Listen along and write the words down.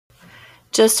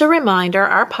Just a reminder,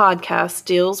 our podcast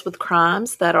deals with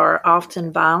crimes that are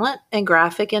often violent and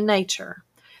graphic in nature,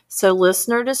 so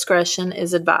listener discretion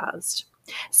is advised.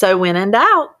 So when in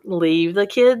doubt, leave the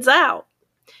kids out.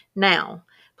 Now,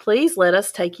 please let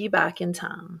us take you back in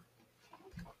time.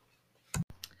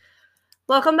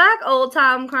 Welcome back, Old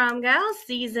Time Crime Gals,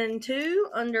 Season 2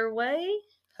 underway.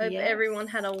 Hope Yes. everyone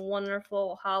had a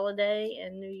wonderful holiday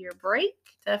and New Year break.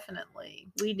 Definitely.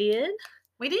 We did.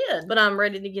 But I'm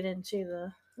ready to get into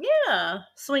the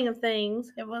swing of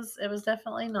things. It was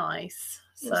definitely nice.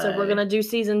 So we're going to do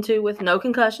Season 2 with no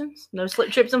concussions, no slip,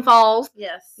 trips, and falls.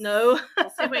 Yes. No. We'll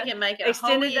see if we can make it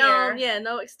extended, a whole year.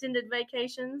 no extended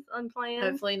vacations unplanned.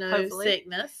 Hopefully no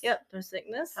sickness. Yep, no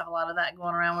sickness. Have a lot of that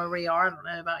going around where we are. I don't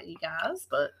know about you guys,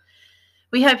 but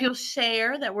we hope you'll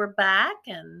share that we're back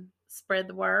and spread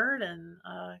the word and,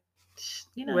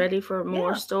 ready for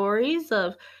more stories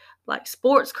of like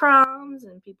sports crimes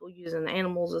and people using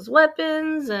animals as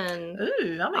weapons and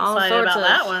ooh, I'm excited about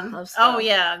that one. Oh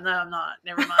yeah, no, I'm not.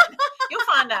 Never mind. You'll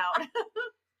find out.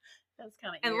 That's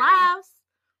kind of and laughs.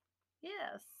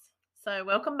 Yes. So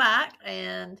welcome back,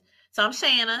 and so I'm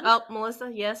Shannon. Oh,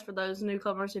 Melissa. Yes, for those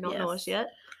newcomers who don't know us yet.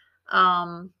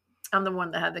 I'm the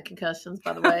one that had the concussions,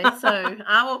 by the way. So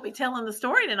I will be telling the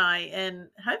story tonight, and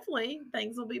hopefully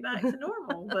things will be back to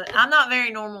normal. But I'm not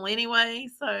very normal anyway,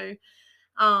 so.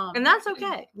 And that's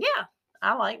okay. Yeah,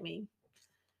 I like me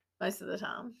most of the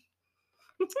time.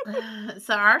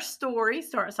 So our story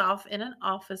starts off in an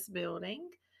office building.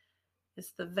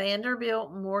 It's the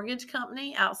Vanderbilt Mortgage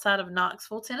Company outside of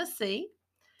Knoxville, Tennessee.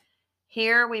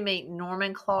 Here we meet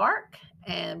Norman Clark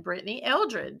and Brittany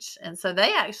Eldridge. And so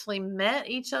they actually met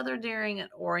each other during an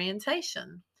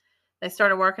orientation. They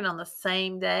started working on the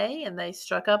same day, and they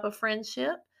struck up a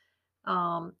friendship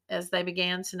as they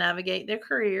began to navigate their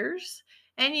careers.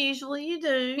 And usually you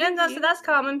do. And that's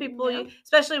common. People,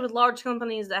 especially with large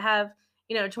companies that have,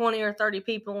 20 or 30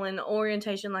 people in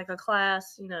orientation, like a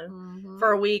class,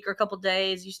 for a week or a couple of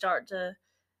days, you start to,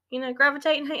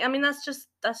 gravitate and hang. I mean, that's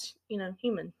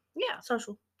human. Yeah.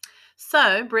 Social.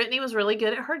 So Brittany was really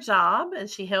good at her job, and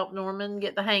she helped Norman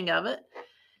get the hang of it.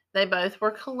 They both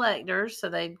were collectors, so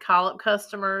they'd call up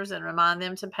customers and remind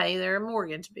them to pay their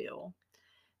mortgage bill.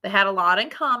 They had a lot in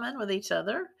common with each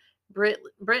other.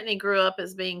 Brittany grew up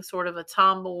as being sort of a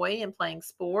tomboy and playing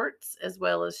sports as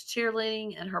well as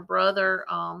cheerleading, and her brother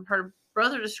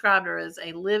described her as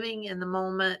a living in the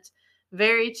moment,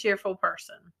 very cheerful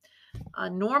person.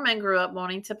 Norman grew up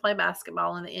wanting to play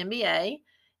basketball in the NBA.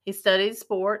 He studied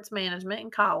sports management in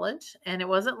college, and it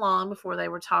wasn't long before they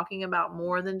were talking about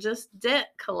more than just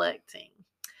debt collecting.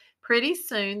 Pretty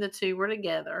soon the two were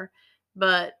together,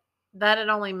 but that had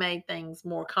only made things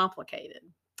more complicated.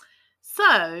 So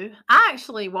I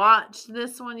actually watched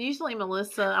this one. Usually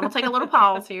Melissa, I'm going to take a little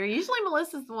pause here. Usually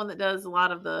Melissa's the one that does a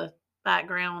lot of the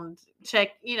background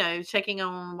checking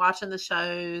on watching the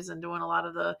shows and doing a lot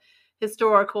of the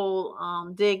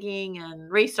historical digging and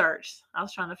research. I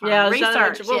was trying to find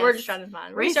research. We're just trying to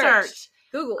find research.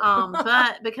 Google.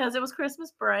 But because it was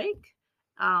Christmas break,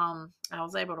 I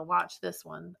was able to watch this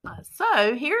one.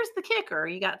 So here's the kicker.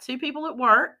 You got two people at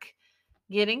work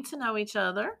getting to know each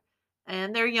other,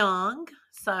 and they're young.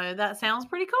 So that sounds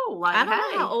pretty cool. Like, I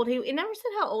don't know how old it never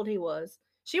said how old he was.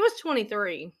 She was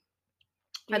 23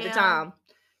 at the time.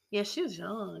 Yeah, she was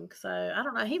young. So I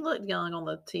don't know. He looked young on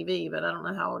the TV, but I don't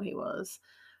know how old he was.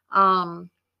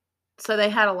 So they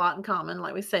had a lot in common,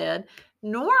 like we said.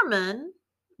 Norman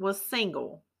was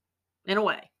single in a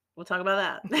way. We'll talk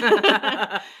about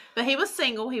that. But he was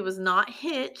single. He was not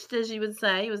hitched, as you would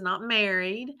say. He was not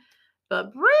married.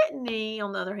 But Brittany,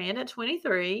 on the other hand, at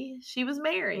 23, she was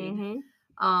married.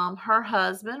 Mm-hmm. Her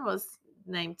husband was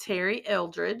named Terry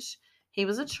Eldridge. He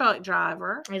was a truck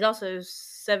driver. He's also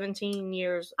 17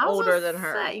 years older than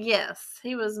her. Yes,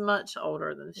 he was much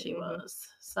older than she was.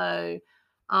 So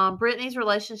Brittany's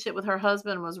relationship with her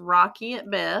husband was rocky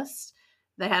at best.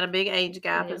 They had a big age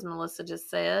gap, as Melissa just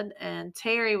said. And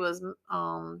Terry was,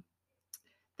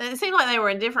 it seemed like they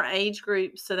were in different age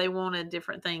groups, so they wanted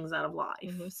different things out of life.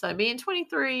 Mm-hmm. So being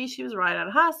 23, she was right out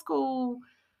of high school.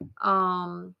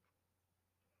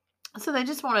 So they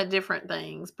just wanted different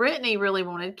things. Brittany really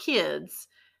wanted kids.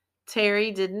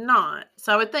 Terry did not.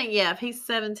 So I would think, if he's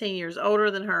 17 years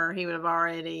older than her, he would have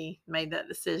already made that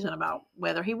decision about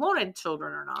whether he wanted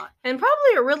children or not. And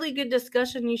probably a really good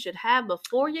discussion you should have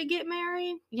before you get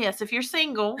married. Yes, if you're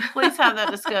single, please have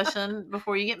that discussion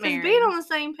before you get married. Because being on the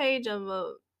same page of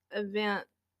an event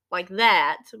like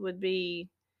that would be,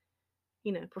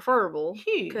 preferable.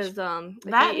 Huge. Because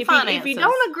if you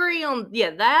don't agree on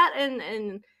that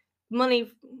and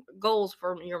money goals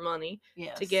for your money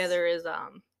together is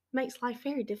makes life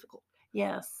very difficult.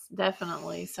 Yes,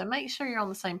 definitely. So make sure you're on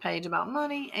the same page about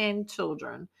money and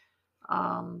children.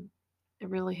 It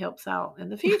really helps out in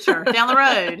the future, down the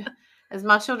road. As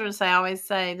my children say, I always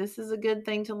say, this is a good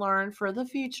thing to learn for the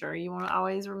future. You want to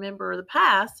always remember the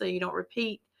past so you don't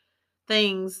repeat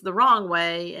things the wrong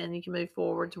way and you can move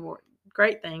forward toward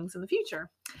great things in the future.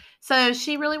 So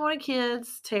she really wanted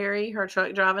kids. Terry, her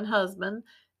truck driving husband,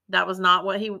 that was not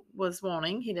what he was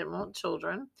wanting. He didn't want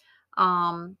children.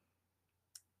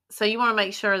 So you want to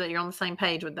make sure that you're on the same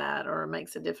page with that, or it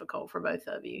makes it difficult for both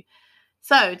of you.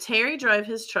 So Terry drove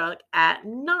his truck at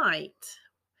night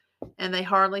and they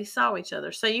hardly saw each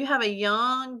other. So you have a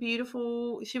young,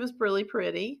 beautiful, she was really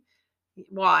pretty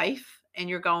wife, and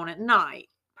you're going at night.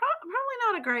 Probably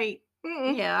not a great.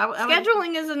 Mm-mm. Yeah,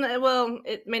 scheduling isn't, well,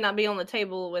 it may not be on the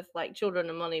table with like children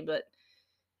and money, but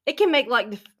it can make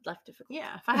life difficult.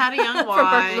 Yeah, if I had a young wife,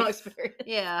 from personal experience.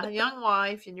 Yeah, a young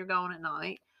wife, and you're going at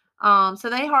night.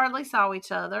 So they hardly saw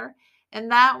each other,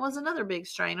 and that was another big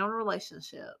strain on a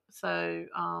relationship. So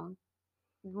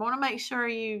you want to make sure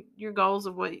your goals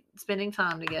of spending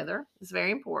time together is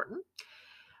very important.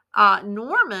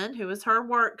 Norman, who was her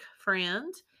work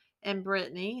friend, and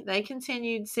Brittany, they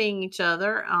continued seeing each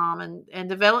other and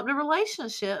developed a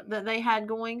relationship that they had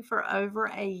going for over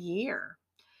a year.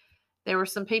 There were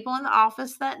some people in the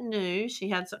office that knew. She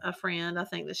had a friend, I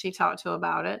think, that she talked to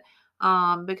about it,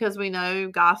 because we know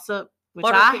gossip, which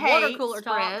I hate, water cooler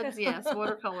spreads. Talk. Yes,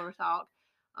 water cooler talk.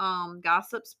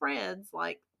 Gossip spreads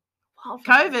like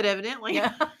COVID, evidently.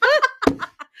 Yeah.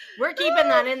 We're keeping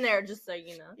that in there, just so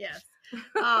you know. Yes.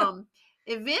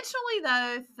 Eventually,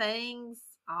 though, things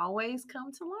always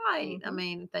come to light. Mm-hmm. I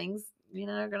mean, things,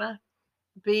 are going to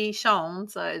be shown.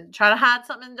 So try to hide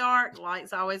something in the dark.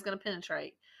 Light's always going to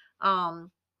penetrate. So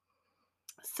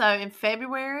in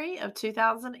February of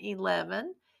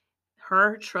 2011,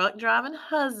 her truck driving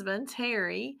husband,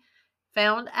 Terry,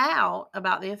 found out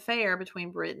about the affair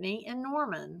between Brittany and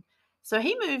Norman. So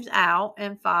he moved out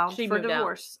and filed for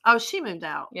divorce. Oh, she moved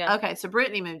out. Yeah. Okay, so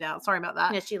Brittany moved out. Sorry about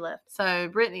that. Yeah, she left. So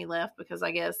Brittany left because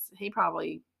I guess he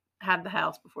probably had the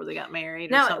house before they got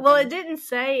married. No, something. Well, it didn't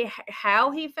say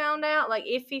how he found out, like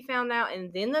if he found out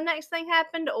and then the next thing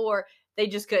happened, or they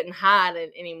just couldn't hide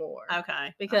it anymore.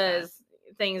 Okay. Because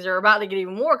things are about to get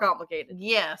even more complicated.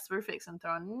 Yes, we're fixing to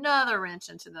throw another wrench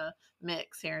into the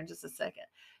mix here in just a second.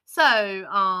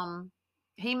 So,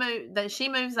 she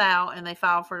moves out and they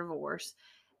file for divorce.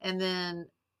 And then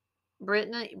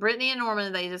Brittany and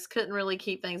Norman, they just couldn't really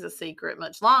keep things a secret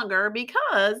much longer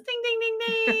because ding, ding, ding,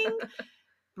 ding.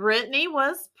 Brittany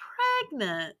was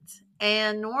pregnant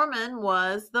and Norman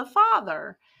was the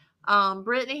father.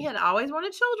 Brittany had always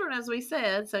wanted children, as we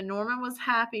said. So Norman was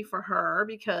happy for her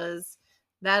because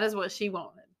that is what she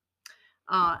wanted.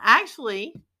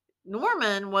 Actually,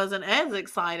 Norman wasn't as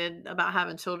excited about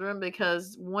having children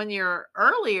because 1 year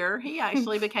earlier, he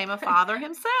actually became a father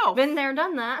himself. Been there,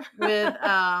 done that. With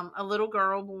a little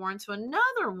girl born to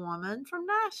another woman from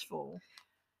Nashville.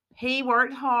 He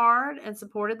worked hard and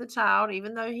supported the child,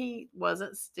 even though he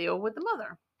wasn't still with the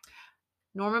mother.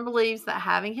 Norman believes that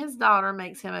having his daughter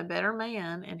makes him a better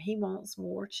man, and he wants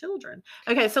more children.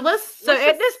 Okay, so So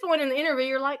at this point in the interview,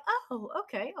 you're like, oh,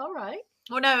 okay, all right.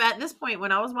 Well, no, at this point,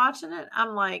 when I was watching it,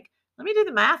 I'm like, let me do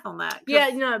the math on that.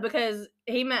 Yeah, no, because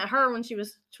he met her when she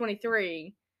was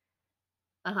 23.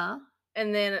 Uh-huh.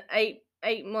 And then eight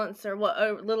months or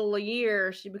a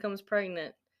year, she becomes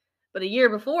pregnant. But a year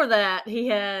before that, he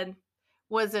had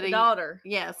a daughter.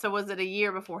 Yeah, so was it a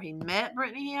year before he met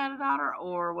Brittany he had a daughter,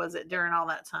 or was it during all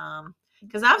that time?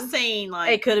 Because I've seen,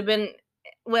 like... It could have been,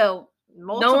 well...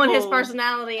 Knowing his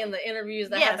personality and the interviews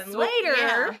that happen later.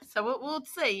 Yeah. So we'll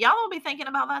see. Y'all will be thinking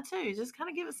about that too. Just kind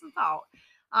of give it some thought.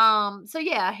 So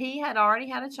yeah, he had already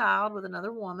had a child with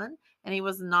another woman, and he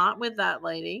was not with that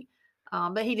lady.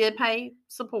 But he did pay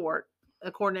support.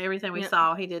 According to everything we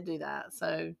saw, he did do that.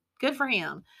 So good for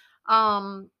him.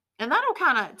 And that'll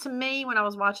kind of, to me, when I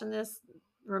was watching this,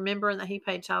 remembering that he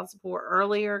paid child support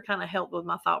earlier kind of helped with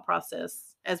my thought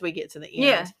process as we get to the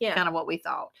end. Yeah. Kind of what we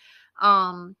thought.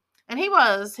 And he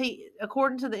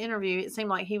according to the interview, it seemed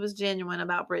like he was genuine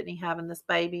about Brittany having this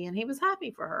baby, and he was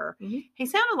happy for her. Mm-hmm. He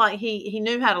sounded like he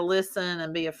knew how to listen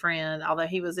and be a friend, although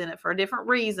he was in it for a different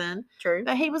reason. True.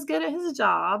 But he was good at his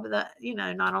job, that,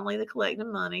 not only the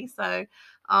collecting money. So,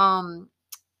 so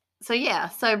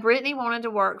Brittany wanted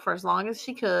to work for as long as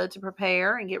she could to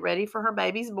prepare and get ready for her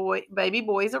baby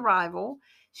boy's arrival.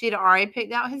 She had already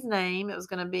picked out his name. It was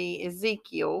going to be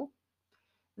Ezekiel,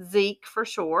 Zeke for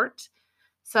short.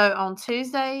 So on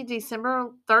Tuesday,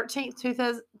 December 13th,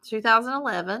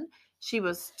 2011, she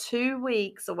was 2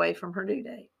 weeks away from her due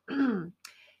date.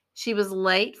 She was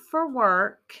late for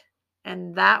work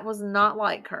and that was not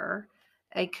like her.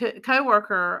 A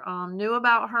co-worker knew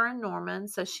about her and Norman,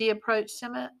 so she approached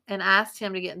him and asked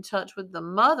him to get in touch with the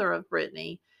mother of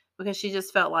Brittany because she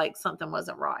just felt like something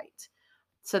wasn't right.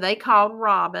 So they called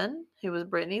Robin, who was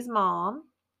Brittany's mom,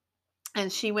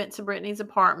 and she went to Brittany's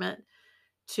apartment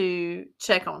to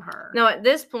check on her. Now, at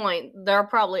this point, they're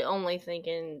probably only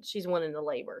thinking she's went into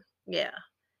labor. Yeah.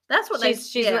 That's what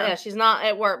she's not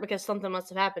at work because something must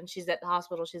have happened. She's at the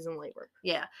hospital. She's in labor.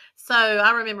 Yeah. So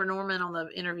I remember Norman on the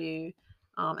interview,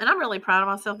 and I'm really proud of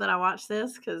myself that I watched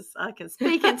this because I can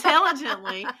speak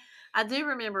intelligently. I do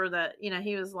remember that,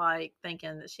 he was like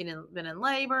thinking that she'd been in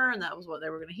labor and that was what they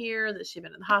were going to hear, that she'd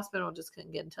been in the hospital, just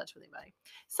couldn't get in touch with anybody.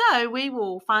 So we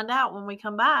will find out when we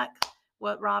come back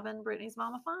what Robin, Brittany's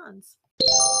mama, finds.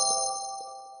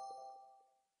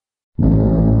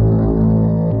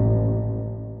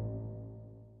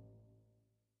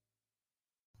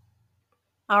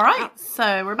 All right,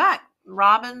 so we're back.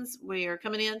 We are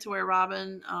coming in to where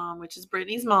Robin, which is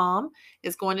Brittany's mom,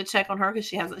 is going to check on her because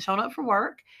she hasn't shown up for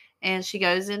work. And she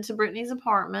goes into Brittany's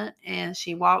apartment and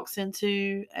she walks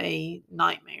into a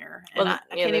nightmare. And I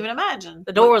can't even imagine.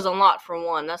 The door was unlocked for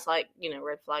one. That's like,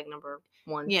 red flag number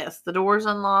 1. Yes, the door's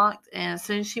unlocked. And as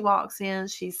soon as she walks in,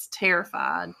 she's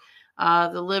terrified.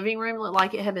 The living room looked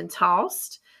like it had been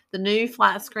tossed. The new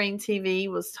flat screen TV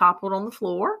was toppled on the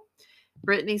floor.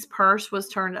 Brittany's purse was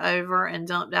turned over and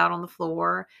dumped out on the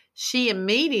floor. She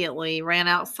immediately ran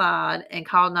outside and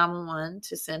called 911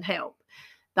 to send help.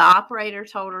 The operator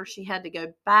told her she had to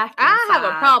go back inside. I have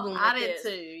a problem with this. I did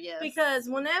too, yes. Because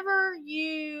whenever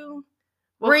you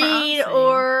read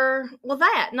not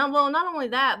only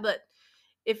that, but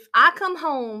if I come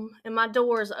home and my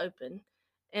door is open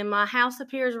and my house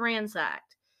appears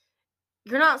ransacked,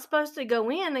 you're not supposed to go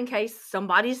in case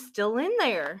somebody's still in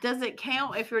there. Does it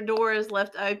count if your door is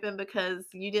left open because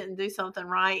you didn't do something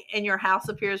right and your house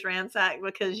appears ransacked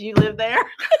because you live there?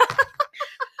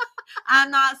 I'm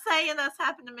not saying that's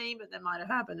happened to me, but that might have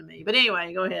happened to me. But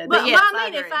anyway, go ahead. But yes,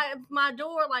 if my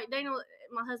door, like Daniel,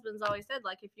 my husband's always said,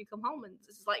 like, if you come home and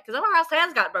this is like, because our house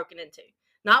has got broken into.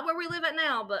 Not where we live at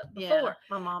now, but before. Yeah,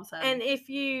 my mom's house. And if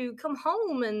you come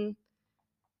home and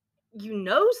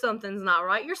something's not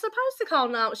right, you're supposed to call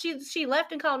 911. She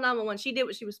left and called 911. She did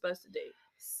what she was supposed to do.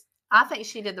 I think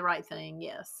she did the right thing,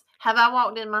 yes. Have I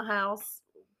walked in my house?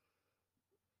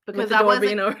 Because I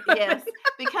wasn't, yes,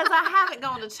 because I haven't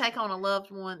gone to check on a loved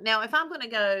one. Now, if I'm going to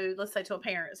go, let's say, to a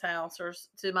parent's house or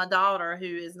to my daughter who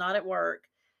is not at work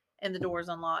and the door's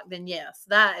unlocked, then yes,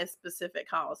 that is specific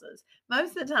causes.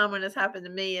 Most of the time when it's happened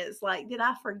to me, it's like, did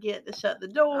I forget to shut the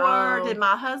door? Oh. Did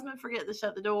my husband forget to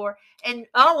shut the door? And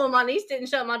my niece didn't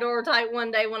shut my door tight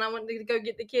one day when I went to go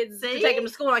get the kids to take them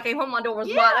to school. And I came home, my door was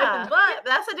wide open, but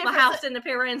that's a different. My house didn't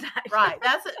appear ransacked. Right,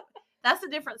 that's a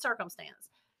different circumstance.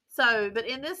 So, but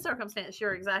in this circumstance,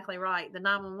 you're exactly right. The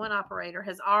 911 operator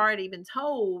has already been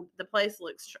told the place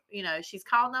looks, she's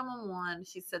called 911.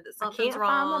 She said that something's wrong.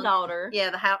 I can't find my daughter. Yeah,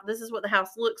 the house. This is what the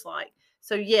house looks like.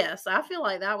 So, yes, I feel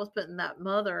like that was putting that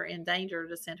mother in danger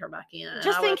to send her back in.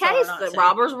 Just in case the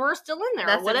robbers were still in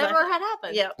there or whatever had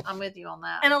happened. Yep, I'm with you on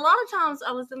that. And a lot of times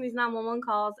I listen to these 911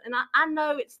 calls, and I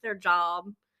know it's their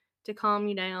job to calm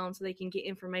you down so they can get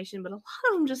information, but a lot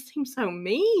of them just seem so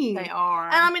mean. They are.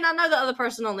 And I mean, I know the other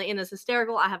person on the end is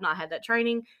hysterical. I have not had that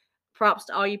training. Props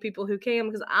to all you people who can,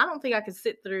 because I don't think I could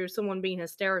sit through someone being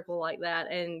hysterical like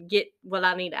that and get what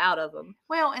I need out of them.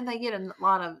 Well, and they get a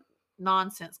lot of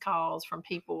nonsense calls from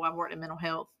people. I've worked in mental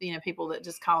health, people that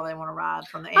just call, they want to ride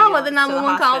from the ambulance. Oh, the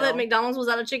 911 call that McDonald's was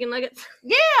out of chicken nuggets.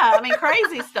 Yeah, I mean,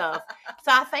 crazy stuff.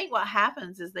 So I think what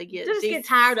happens is they get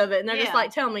tired of it, and they're just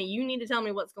like, tell me, you need to tell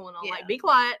me what's going on. Yeah. Like, be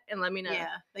quiet and let me know.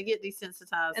 Yeah, they get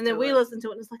desensitized. And then we listen to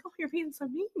it, and it's like, oh, you're being so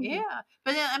mean. Yeah,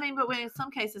 but then, but when in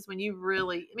some cases when you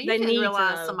really, you can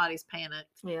realize somebody's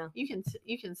panicked. Yeah, you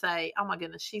can say, oh my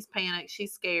goodness, she's panicked,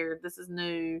 she's scared, this is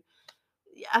new.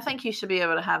 I think you should be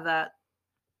able to have that,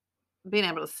 being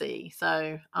able to see.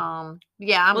 So,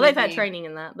 they've had training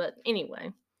in that, but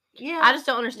anyway. Yeah. I just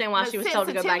don't understand why she was told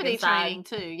to go back inside. Training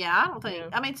too. Yeah, I don't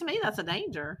think, to me, that's a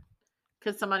danger.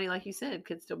 Because somebody, like you said,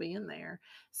 could still be in there.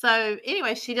 So,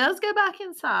 anyway, she does go back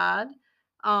inside,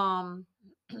 and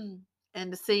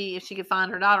to see if she could find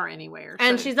her daughter anywhere.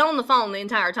 And she's on the phone the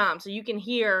entire time, so you can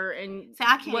hear and see,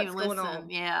 I can't even listen. On.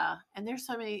 Yeah. And there's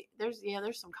so many, there's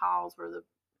some calls where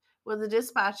the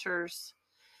dispatchers,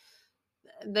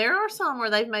 there are some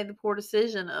where they've made the poor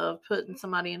decision of putting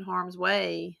somebody in harm's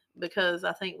way, because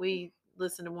I think we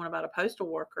listened to one about a postal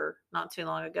worker not too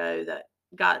long ago that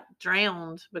got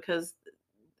drowned because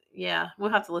Yeah, we'll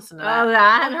have to listen to that. Oh,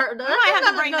 I hadn't heard that. We might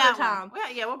have to bring that time. one.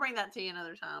 Yeah, we'll bring that to you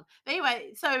another time. But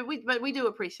anyway, so we do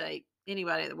appreciate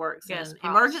anybody that works Yes, in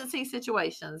props. emergency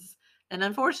situations. And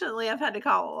unfortunately, I've had to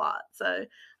call a lot. So,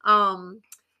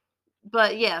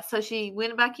 but yeah, so she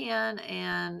went back in,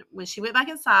 and when she went back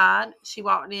inside, she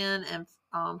walked in and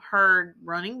heard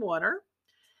running water.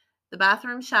 The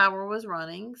bathroom shower was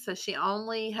running, so she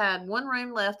only had one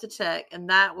room left to check, and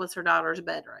that was her daughter's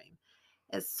bedroom.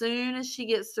 As soon as she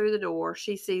gets through the door,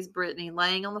 she sees Brittany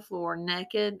laying on the floor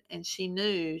naked, and she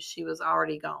knew she was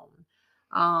already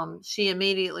gone. She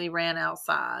immediately ran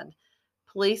outside.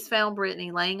 Police found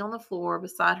Brittany laying on the floor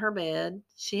beside her bed.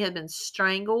 She had been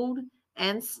strangled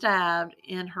and stabbed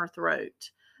in her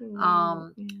throat.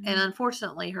 And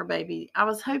unfortunately, her baby, I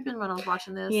was hoping when I was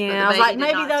watching this, yeah, but the I was baby like, did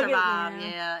maybe not they'll survive.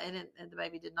 get, And the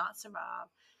baby did not survive.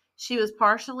 She was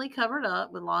partially covered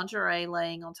up with lingerie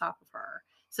laying on top of her.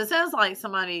 So it sounds like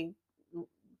somebody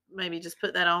maybe just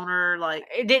put that on her. Like,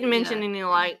 it didn't mention any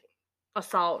like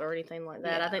assault or anything like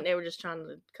that. Yeah. I think they were just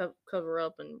trying to cover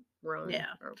up and run. Yeah.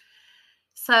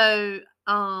 So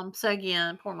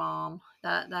again, poor mom.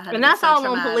 That had and to be that's so all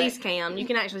traumatic. on police cam. You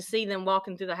can actually see them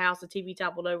walking through the house. The TV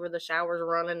toppled over. The shower's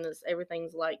running.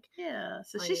 Everything's like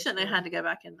So she shouldn't have had to go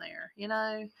back in there.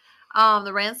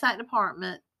 The ransacked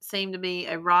apartment seemed to be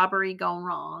a robbery gone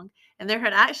wrong, and there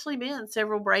had actually been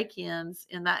several break-ins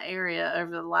in that area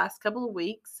over the last couple of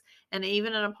weeks, and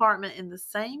even an apartment in the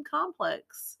same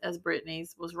complex as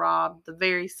Brittany's was robbed the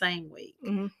very same week.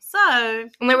 Mm-hmm. So,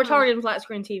 and they were targeting flat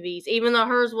screen TVs, even though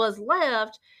hers was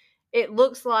left. It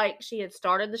looks like she had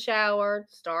started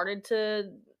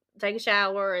to take a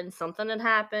shower, and something had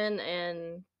happened,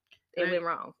 and it went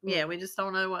wrong. Yeah, we just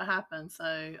don't know what happened.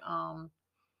 So,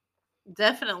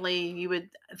 definitely you would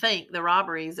think the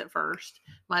robberies at first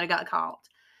might have got caught.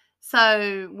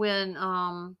 So when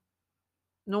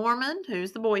Norman,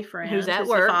 who's the boyfriend, who's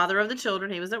the father of the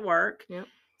children, he was at work. Yep.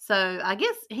 So I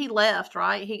guess he left,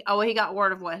 right? He got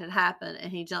word of what had happened,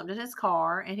 and he jumped in his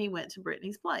car and he went to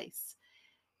Brittany's place.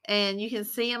 And you can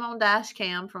see him on dash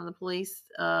cam from the police.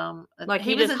 Like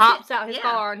he just hops out his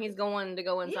car and he's going to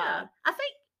go inside. Yeah. I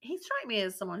think he struck me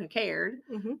as someone who cared.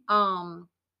 Mm-hmm.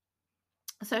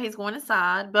 So he's going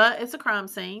inside, but it's a crime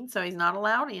scene, so he's not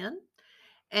allowed in.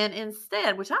 And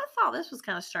instead, which I thought this was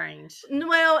kind of strange.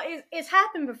 Well, it's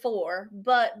happened before,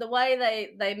 but the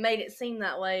way they made it seem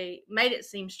that way made it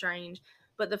seem strange.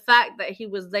 But the fact that he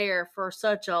was there for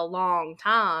such a long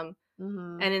time,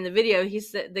 and in the video, he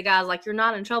said, the guy's like, "You're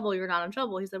not in trouble. You're not in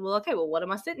trouble." He said, "Well, okay. Well, what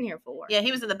am I sitting here for?" Yeah,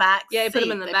 he was in the back. Yeah, he put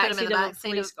him in the back seat of a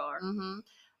police car.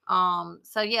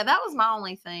 So yeah, that was my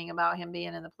only thing about him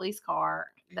being in the police car.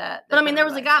 But I mean, there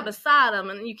was a guy beside him,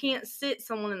 and you can't sit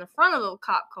someone in the front of a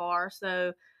cop car.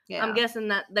 So yeah. I'm guessing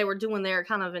that they were doing their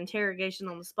kind of interrogation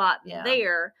on the spot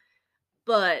there.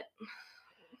 But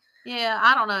yeah,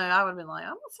 I don't know. I would have been like, I'm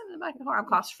not sitting in the back of the car. I'm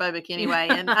claustrophobic anyway,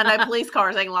 and I know police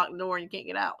cars, they can lock the door and you can't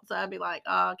get out. So I'd be like,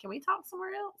 can we talk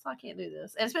somewhere else? I can't do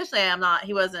this. And especially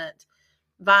he wasn't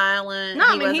violent. No,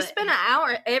 I mean, he spent an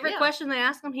hour. Every question they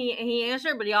asked him, he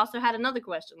answered, but he also had another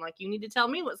question. Like, you need to tell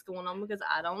me what's going on because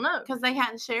I don't know. Because they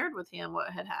hadn't shared with him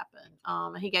what had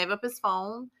happened. He gave up his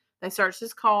phone. They searched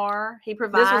his car. He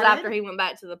provided. This was after he went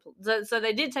back to the. So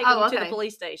they did take him to the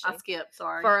police station. I skipped.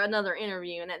 Sorry. For another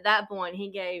interview, and at that point,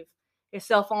 he gave his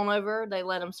cell phone over. They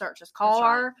let him search his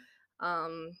car.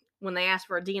 Right. When they asked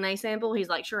for a DNA sample, he's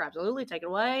like, "Sure, absolutely, take it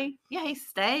away." Yeah, he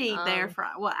stayed there for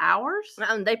what, hours?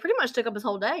 They pretty much took up his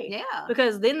whole day. Yeah,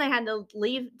 because then they had to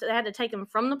leave. They had to take him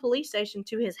from the police station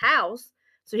to his house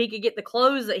so he could get the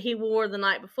clothes that he wore the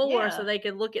night before, so they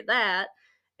could look at that.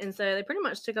 And so they pretty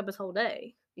much took up his whole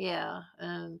day. Yeah,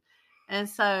 and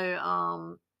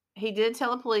so he did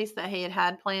tell the police that he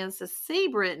had plans to see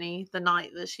Brittany the night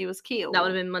that she was killed. That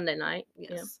would have been Monday night.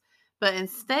 Yes. Yeah. But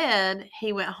instead,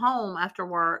 he went home after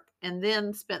work and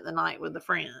then spent the night with a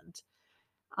friend.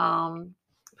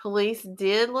 Police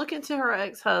did look into her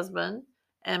ex-husband,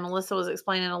 and Melissa was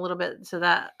explaining a little bit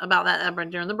about that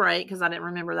during the break because I didn't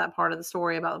remember that part of the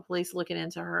story about the police looking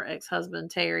into her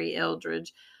ex-husband, Terry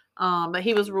Eldridge. But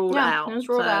he was ruled out. He was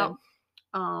ruled out.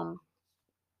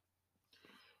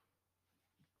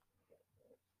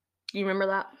 You remember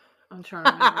that? I'm trying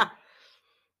to remember.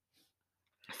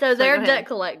 So they're debt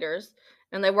collectors,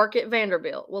 and they work at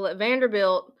Vanderbilt. Well, at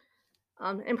Vanderbilt,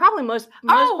 and probably most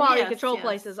quality control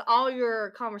places, all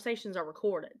your conversations are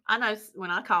recorded. I know when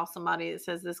I call somebody, it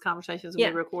says this conversation is going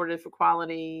to be recorded for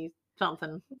quality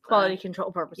something. Quality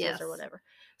control purposes or whatever.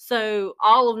 So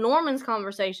all of Norman's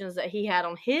conversations that he had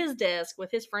on his desk with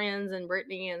his friends and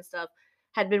Brittany and stuff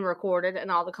had been recorded,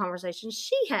 and all the conversations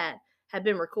she had had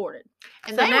been recorded.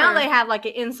 And so now they have like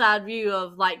an inside view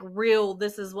of like real,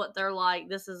 this is what they're like,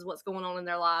 this is what's going on in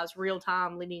their lives, real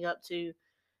time leading up to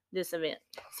this event.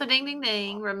 So ding, ding,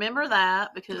 ding. Remember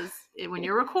that, because when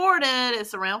you're recorded,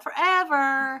 it's around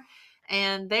forever.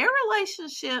 And their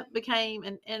relationship became,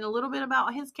 and a little bit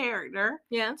about his character.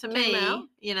 Yeah, to me,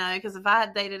 you know, because if I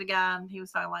had dated a guy and he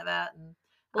was talking like that, and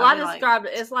well, I described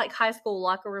it. It's like high school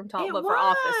locker room talk, but for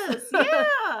office.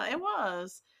 Yeah, it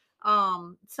was.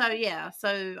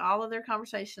 So all of their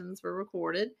conversations were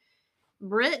recorded.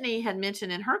 Brittany had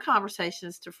mentioned in her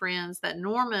conversations to friends that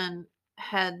Norman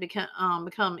had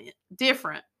become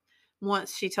different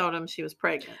once she told him she was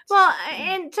pregnant. Well,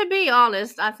 and to be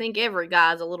honest, I think every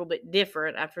guy's a little bit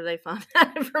different after they find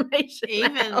that information.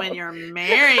 Even when you're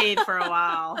married for a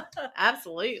while.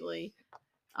 Absolutely.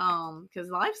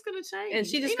 Because life's going to change. And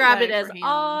she described it as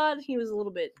odd. He was a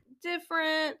little bit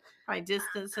different. Probably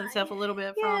distanced himself a little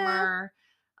bit from her.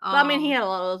 But I mean, he had a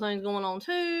lot of other things going on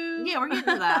too. Yeah, we're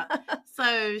getting to that.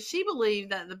 So she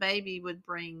believed that the baby would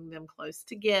bring them close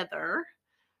together.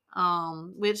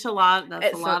 That's a lot of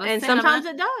and sentiment. Sometimes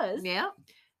it does. Yeah.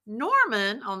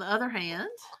 Norman, on the other hand,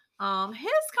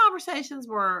 his conversations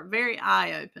were very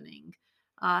eye-opening.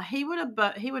 He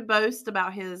would boast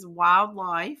about his wild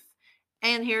life,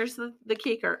 and here's the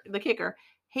kicker.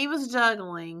 He was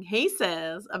juggling, he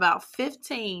says, about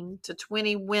 15 to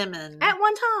 20 women at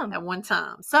one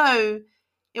time. So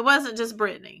it wasn't just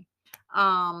Brittany.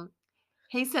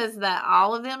 He says that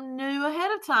all of them knew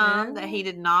ahead of time that he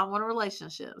did not want a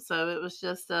relationship. So it was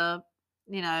just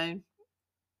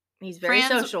he's very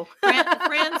social.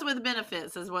 friends with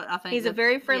benefits is what I think. He's a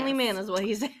very friendly man is what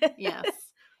he said. Yes.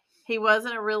 He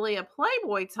wasn't really a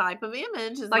playboy type of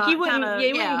image. Like you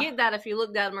wouldn't get that if you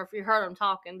looked at him or if you heard him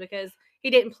talking, because he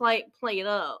didn't play it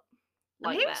up.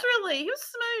 Like he was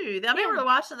smooth. I remember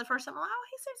watching the first time. I'm like, oh,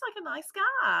 he seems like a nice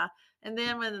guy. And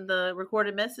then when the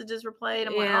recorded messages were played,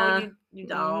 I'm like, oh, you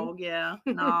dog,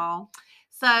 no.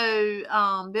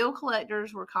 So bill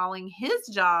collectors were calling his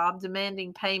job,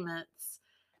 demanding payments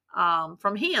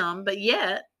from him, but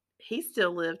yet he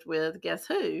still lived with, guess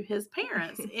who? His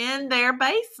parents in their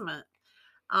basement.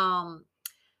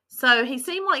 So he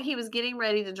seemed like he was getting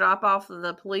ready to drop off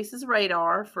the police's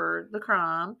radar for the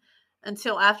crime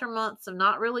until after months of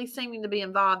not really seeming to be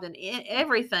involved in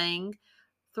everything.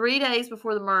 3 days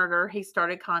before the murder, he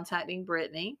started contacting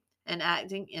Brittany and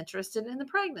acting interested in the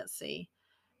pregnancy.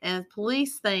 And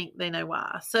police think they know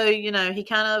why. So, he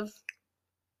kind of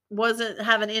wasn't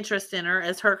having interest in her,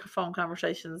 as her phone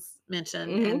conversations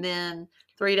mentioned. Mm-hmm. And then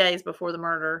 3 days before the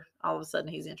murder, all of a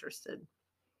sudden he's interested.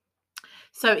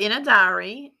 So in a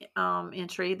diary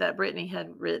entry that Brittany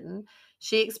had written,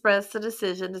 she expressed the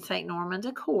decision to take Norman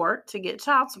to court to get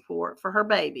child support for her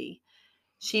baby.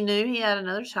 She knew he had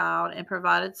another child and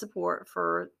provided support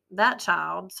for that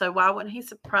child. So why wouldn't he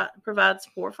provide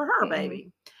support for her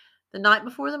baby? The night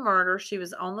before the murder, she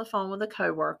was on the phone with a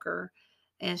coworker,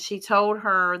 and she told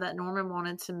her that Norman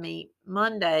wanted to meet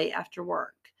Monday after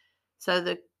work. So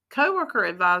the coworker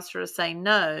advised her to say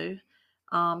no,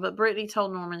 but Brittany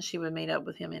told Norman she would meet up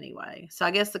with him anyway. So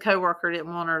I guess the coworker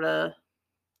didn't want her to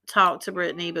talk to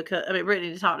Brittany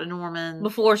Brittany to talk to Norman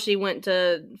before she went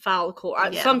to file a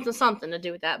court. Something to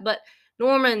do with that. But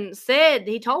Norman said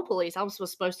he told police I was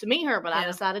supposed to meet her, but I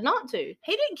decided not to. He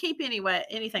didn't keep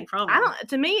anything from her.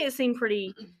 To me, it seemed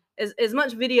pretty. As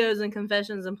much videos and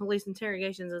confessions and police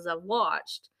interrogations as I've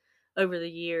watched over the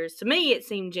years, to me it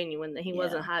seemed genuine that he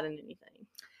wasn't hiding anything.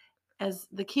 As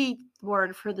the key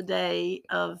word for the day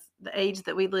of the age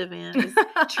that we live in is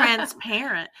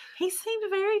transparent. He seemed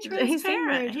very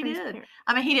transparent. He did.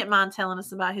 I mean, he didn't mind telling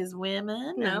us about his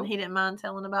women. No. And he didn't mind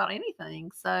telling about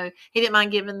anything. So he didn't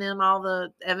mind giving them all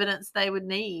the evidence they would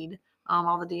need,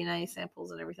 all the DNA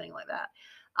samples and everything like that.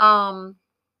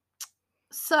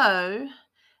 So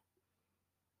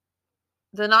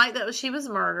the night that she was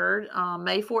murdered,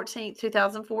 May 14th,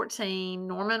 2014,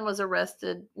 Norman was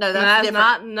arrested. No, that's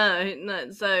different.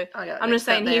 No. So I'm just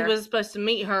saying he was supposed to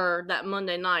meet her that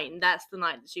Monday night, and that's the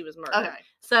night that she was murdered. Okay.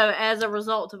 So as a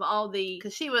result of all the...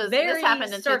 Because this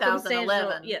happened in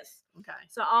 2011. Yes. Okay.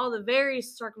 So all the very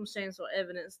circumstantial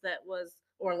evidence that was,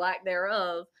 or lack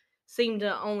thereof, seemed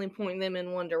to only point them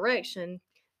in one direction.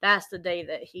 That's the day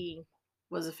that he...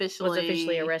 was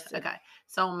officially arrested. Okay.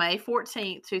 So on May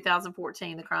 14th,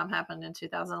 2014, the crime happened in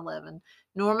 2011.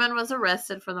 Norman was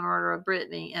arrested for the murder of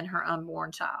Brittany and her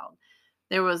unborn child.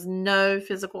 There was no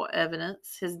physical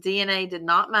evidence. His DNA did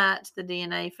not match the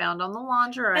DNA found on the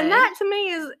lingerie. And that to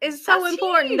me is so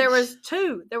important. Huge.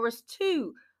 There was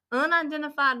two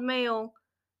unidentified male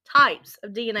types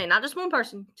of DNA, not just one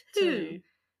person, two.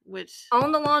 which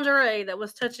on the lingerie that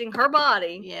was touching her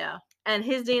body. Yeah. And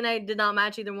his DNA did not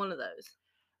match either one of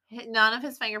those. None of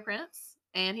his fingerprints,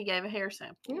 and he gave a hair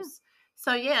samples. Yeah.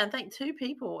 So I think it takes two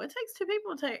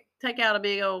people to take out a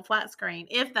big old flat screen,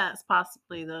 if that's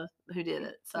possibly who did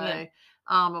it. So,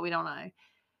 but we don't know.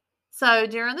 So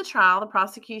during the trial, the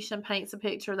prosecution paints a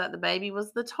picture that the baby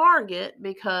was the target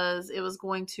because it was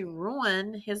going to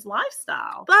ruin his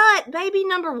lifestyle. But baby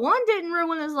number 1 didn't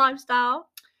ruin his lifestyle.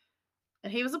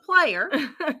 And he was a player.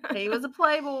 He was a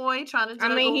playboy trying to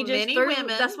juggle many women.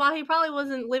 That's why he probably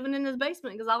wasn't living in his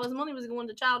basement, because all his money was going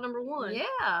to child number 1.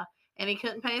 Yeah. And he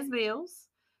couldn't pay his bills.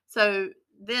 So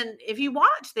then if you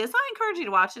watch this, I encourage you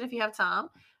to watch it if you have time.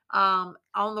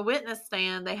 On the witness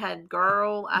stand, they had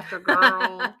girl after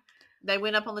girl. They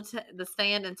went up on the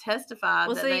stand and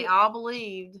testified that they all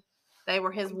believed they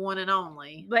were his one and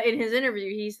only. But in his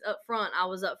interview, he's up front. I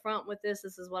was up front with this.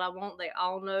 This is what I want. They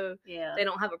all know they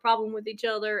don't have a problem with each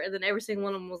other. And then every single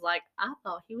one of them was like, I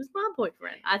thought he was my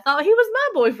boyfriend. I thought he was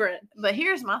my boyfriend. But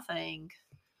here's my thing.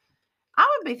 I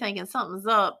would be thinking something's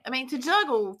up. I mean, to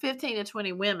juggle 15 to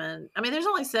 20 women, I mean, there's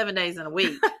only 7 days in a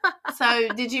week. So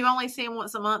did you only see him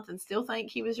once a month and still think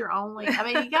he was your only? I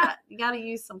mean, you got to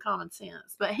use some common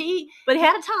sense. But he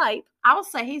had a type. I will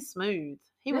say he's smooth.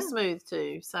 He was smooth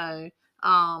too. So,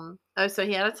 so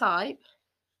he had a type.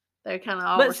 They're kind of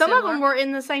all. But some of them were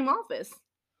in the same office.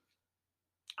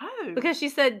 Oh, because she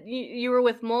said you were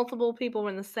with multiple people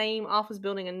in the same office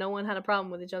building and no one had a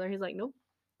problem with each other. He's like, nope.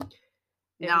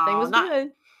 Everything was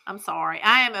good. I'm sorry.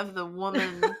 I am of the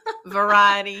woman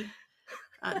variety.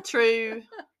 True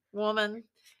woman.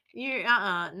 You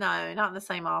no, not in the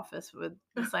same office with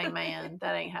the same man.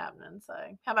 That ain't happening. So,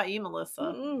 how about you, Melissa?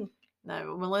 Mm-mm.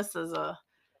 No, Melissa's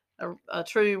a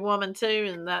true woman too,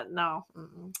 and that no.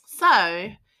 Mm-mm. So,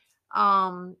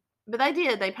 but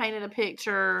they painted a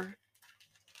picture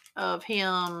of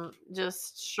him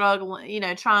just struggling,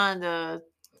 trying to.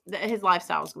 His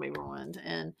lifestyle was going to be ruined,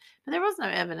 but there was no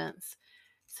evidence.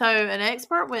 So an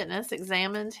expert witness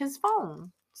examined his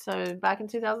phone. So back in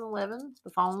 2011,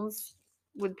 the phones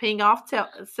would ping off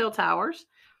cell towers,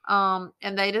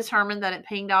 and they determined that it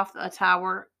pinged off a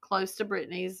tower close to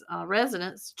Brittany's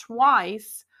residence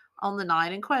twice on the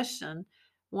night in question.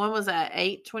 One was at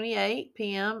 8:28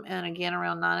 p.m. and again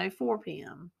around 9:04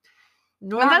 p.m.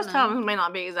 And those times may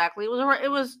not be exactly. It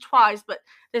was twice, but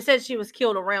they said she was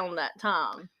killed around that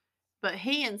time. But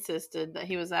he insisted that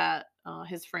he was at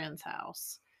his friend's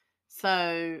house.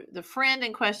 So the friend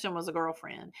in question was a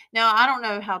girlfriend. Now I don't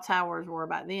know how towers were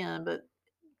back then, but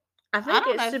I think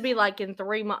it should be like in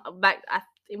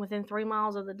within 3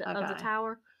 miles of the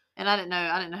tower. And I didn't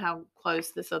know how close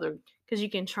this other, because you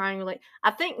can triangulate.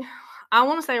 I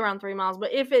want to say around 3 miles,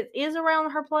 but if it is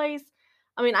around her place,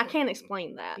 I mean I can't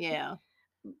explain that. Yeah.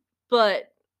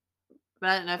 But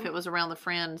I didn't know if it was around the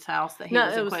friend's house that he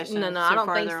was in question. No, I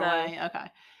don't think so. Away. Okay.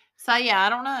 So, I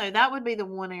don't know. That would be the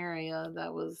one area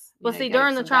that was. Well, see,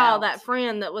 during the trial, that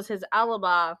friend that was his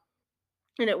alibi,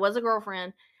 and it was a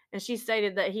girlfriend, and she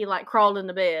stated that he, crawled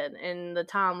into bed, and the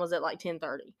time was at,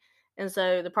 10:30. And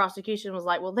so the prosecution was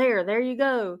like, well, there you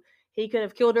go. He could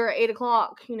have killed her at 8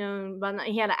 o'clock, by night.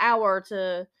 He had an hour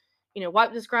to,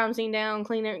 wipe this crime scene down,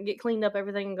 get cleaned up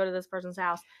everything, and go to this person's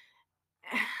house.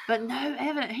 But no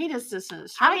evidence. He just doesn't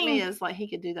strike me as he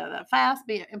could do that fast.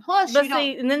 And plus,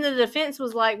 and then the defense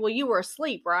was like, "Well, you were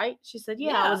asleep, right?" She said,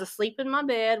 "Yeah, I was asleep in my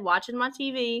bed watching my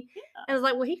TV." Yeah. And I was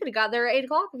like, "Well, he could have got there at 8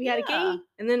 o'clock if he had a key,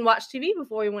 and then watched TV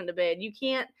before he went to bed.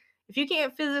 If you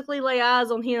can't physically lay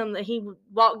eyes on him that he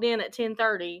walked in at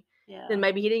 10:30, then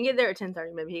maybe he didn't get there at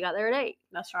 10:30. Maybe he got there at 8.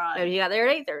 That's right. Maybe he got there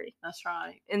at 8:30. That's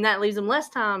right. And that leaves him less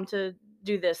time to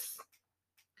do this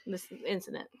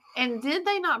incident. And did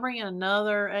they not bring in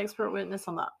another expert witness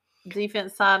on the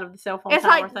defense side of the cell phone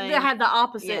tower thing? They had the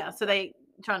opposite. Yeah, so they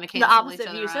trying to cancel the opposite each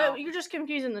other view. out. So you're just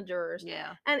confusing the jurors.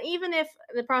 Yeah. And even if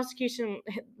the prosecution,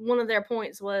 one of their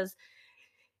points was,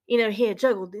 he had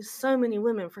juggled so many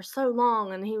women for so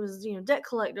long, and he was, debt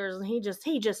collectors, and he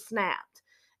just snapped.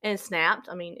 And snapped,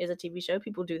 I mean, is a TV show.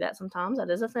 People do that sometimes. That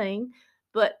is a thing.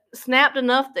 But snapped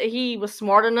enough that he was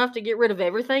smart enough to get rid of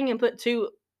everything and put 2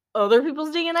 other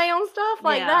people's DNA on stuff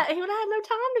like that. He would have had no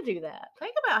time to do that.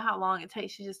 Think about how long it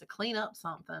takes you just to clean up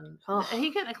something. He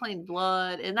couldn't have cleaned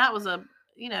blood, and that was a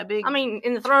big. I mean,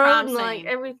 in the throat, and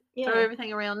throw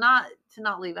everything around,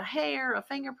 not leave a hair, a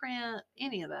fingerprint,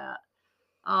 any of that,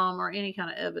 or any kind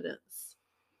of evidence.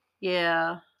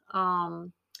 Yeah.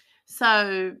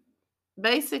 So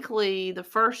basically, the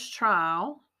first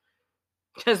trial,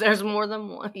 because there's more than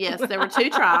one. Yes, there were 2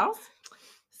 trials.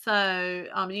 So,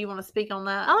 do you want to speak on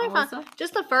that, Oh, Melissa?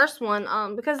 Just the first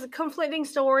one, because conflicting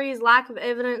stories, lack of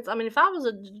evidence. I mean, if I was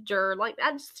a juror, like,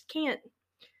 I just can't.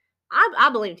 I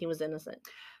believed he was innocent.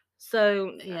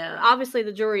 So obviously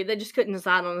the jury, they just couldn't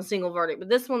decide on a single verdict. But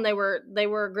this one, they were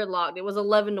gridlocked. It was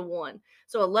 11-1.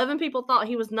 So 11 people thought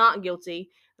he was not guilty,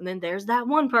 and then there's that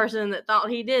one person that thought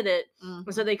he did it,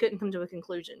 and so they couldn't come to a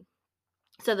conclusion.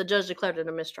 So the judge declared it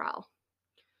a mistrial.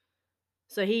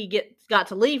 So he got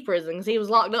to leave prison because he was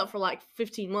locked up for like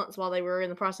 15 months while they were in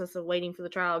the process of waiting for the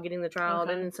trial, getting the trial.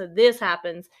 Okay. And so this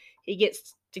happens. He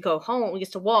gets to go home. He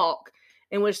gets to walk,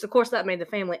 in which, of course, that made the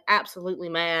family absolutely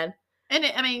mad. And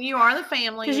I mean, you are the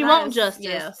family. Because you want justice.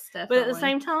 Yes, definitely. But at the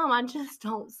same time, I just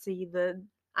don't see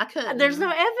I couldn't. There's no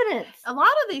evidence. A lot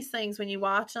of these things, when you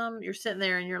watch them, you're sitting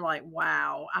there and you're like,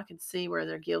 wow, I can see where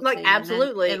they're guilty. Like,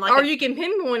 absolutely. And or you can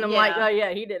pinpoint them like, oh,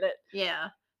 yeah, he did it. Yeah.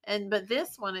 But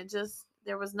this one,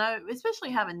 there was no,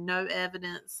 especially having no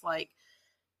evidence, like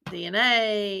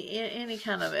DNA, any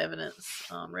kind of evidence,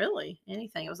 really,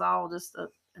 anything. It was all just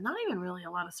not even really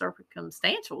a lot of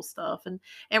circumstantial stuff.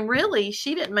 And really,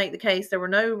 she didn't make the case. There were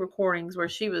no recordings where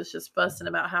she was just fussing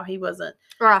about how he wasn't.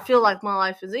 Or I feel like my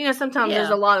life is, sometimes there's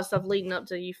a lot of stuff leading up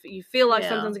to you feel like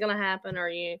something's going to happen, or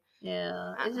you.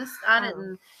 Yeah. I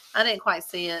didn't quite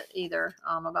see it either,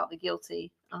 about the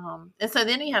guilty. And so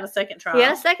then he had a second trial.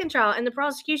 Yeah, second trial. And the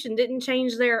prosecution didn't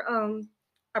change their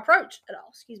approach at all.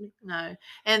 Excuse me. No.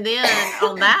 And then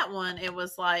on that one, it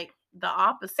was like the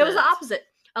opposite. It was the opposite.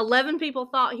 11 people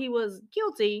thought he was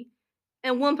guilty,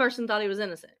 and one person thought he was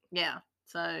innocent. Yeah.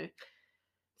 So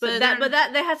they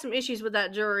had some issues with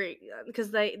that jury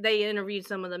because they interviewed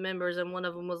some of the members, and one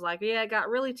of them was like, yeah, it got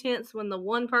really tense when the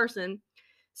one person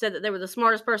said that they were the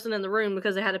smartest person in the room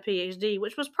because they had a PhD,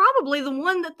 which was probably the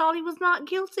one that thought he was not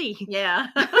guilty. Yeah.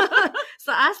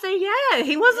 So I say, yeah,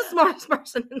 he was the smartest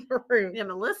person in the room. Yeah,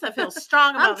 Melissa feels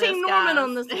strong about this, I'm Team Norman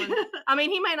on this one. I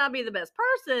mean, he may not be the best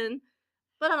person,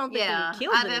 but I don't think he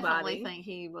killed anybody. I definitely think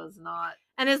he was not.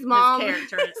 And his mom. His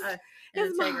character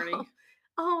and integrity.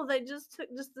 Mom, they just took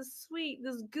this sweet,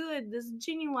 this good, this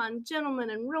genuine gentleman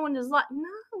and ruined his life. No,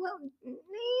 well,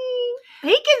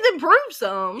 he can improve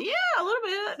some. Yeah, a little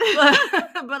bit.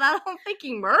 But I don't think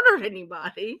he murdered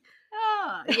anybody.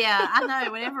 Yeah, I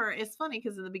know. Whenever, it's funny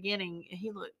because in the beginning,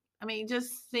 he looked, I mean,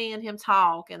 just seeing him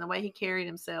talk and the way he carried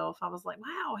himself, I was like,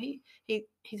 wow, he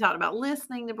talked about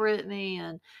listening to Brittany.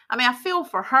 And I mean, I feel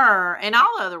for her and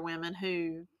all other women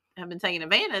who have been taking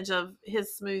advantage of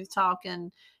his smooth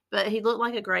talking, but he looked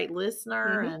like a great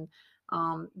listener. Mm-hmm.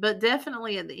 And, but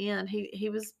definitely at the end, he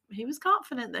was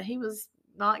confident that he was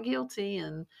not guilty.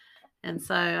 And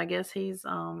so I guess he's, I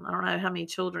don't know how many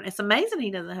children. It's amazing he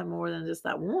doesn't have more than just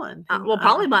that one. Well,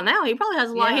 probably by now. He probably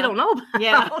has a lot he don't know about.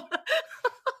 Yeah.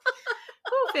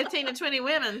 15 to 20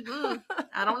 women.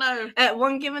 I don't know. At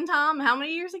one given time, how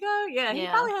many years ago? Yeah, he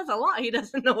probably has a lot he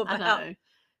doesn't know about. I know.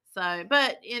 So,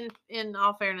 but in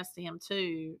all fairness to him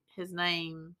too, his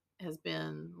name has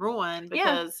been ruined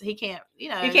because he can't, you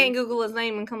can't Google his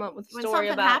name and come up with a story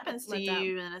about when something happens to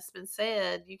you and it's been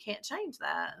said, you can't change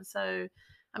that. And so,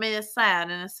 I mean, it's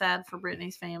sad, and it's sad for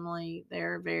Brittany's family.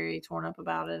 They're very torn up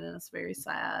about it, and it's very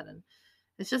sad, and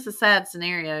it's just a sad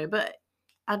scenario. But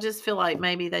I just feel like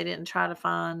maybe they didn't try to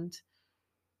find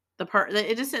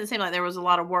it just didn't seem like there was a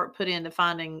lot of work put into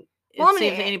finding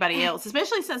anybody else,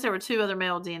 especially since there were 2 other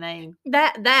male DNA.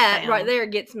 That right there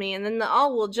gets me. And then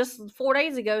just 4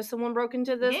 days ago, someone broke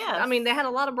into this. Yes. I mean, they had a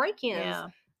lot of break-ins. Yeah.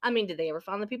 I mean, did they ever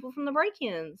find the people from the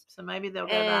break-ins? So maybe they'll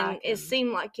go back. And it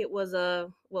seemed like it was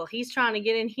he's trying to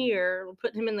get in here. We'll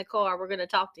put him in the car. We're going to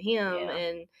talk to him. Yeah.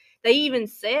 And they even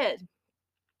said,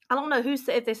 I don't know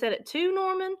if they said it to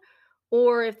Norman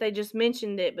or if they just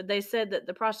mentioned it, but they said that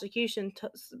the prosecution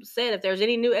said if there's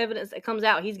any new evidence that comes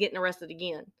out, he's getting arrested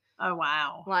again. Oh,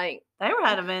 wow. Like, they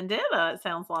had a vendetta, it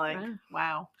sounds like. Right.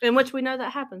 Wow. In which we know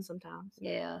that happens sometimes.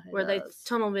 Yeah. Where they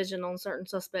tunnel vision on certain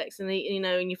suspects, and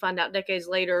and you find out decades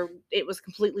later it was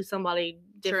completely somebody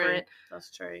different. True. That's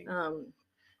true.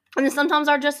 And then sometimes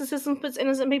our justice system puts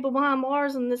innocent people behind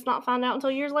bars, and it's not found out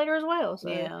until years later as well. So.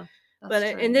 Yeah. But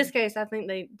in this case, I think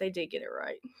they did get it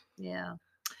right. Yeah.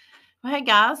 Well, hey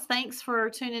guys, thanks for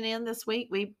tuning in this week.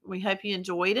 We hope you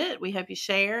enjoyed it. We hope you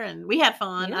share, and we had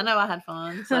fun. Yeah. I know I had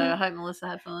fun, so I hope Melissa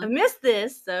had fun. I missed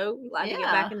this, so glad to get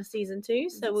back into season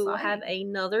 2. So we will have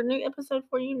another new episode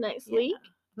for you next week.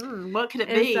 What could it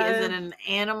be? Is it an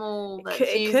animal that's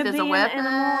used as a weapon?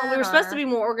 We were supposed to be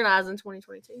more organized in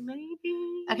 2022,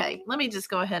 maybe. Okay, let me just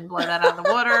go ahead and blow that out of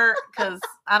the water because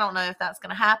I don't know if that's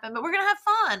going to happen. But we're going to have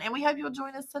fun, and we hope you'll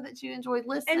join us so that you enjoyed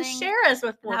listening and share us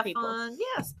with more people. Fun.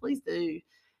 Yes, please do.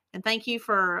 And thank you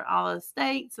for all the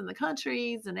states and the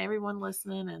countries and everyone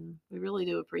listening. And we really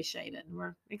do appreciate it. And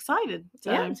we're excited.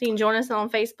 So you can join us on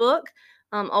Facebook,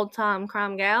 Old Time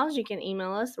Crime Gals. You can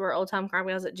email us. We're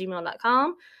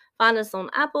oldtimecrimegals@gmail.com. Find us on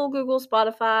Apple, Google,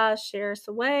 Spotify. Share us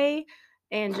away.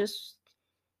 And just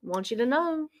want you to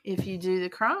know, if you do the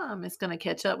crime, it's going to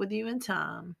catch up with you in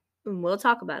time. And we'll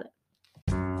talk about it.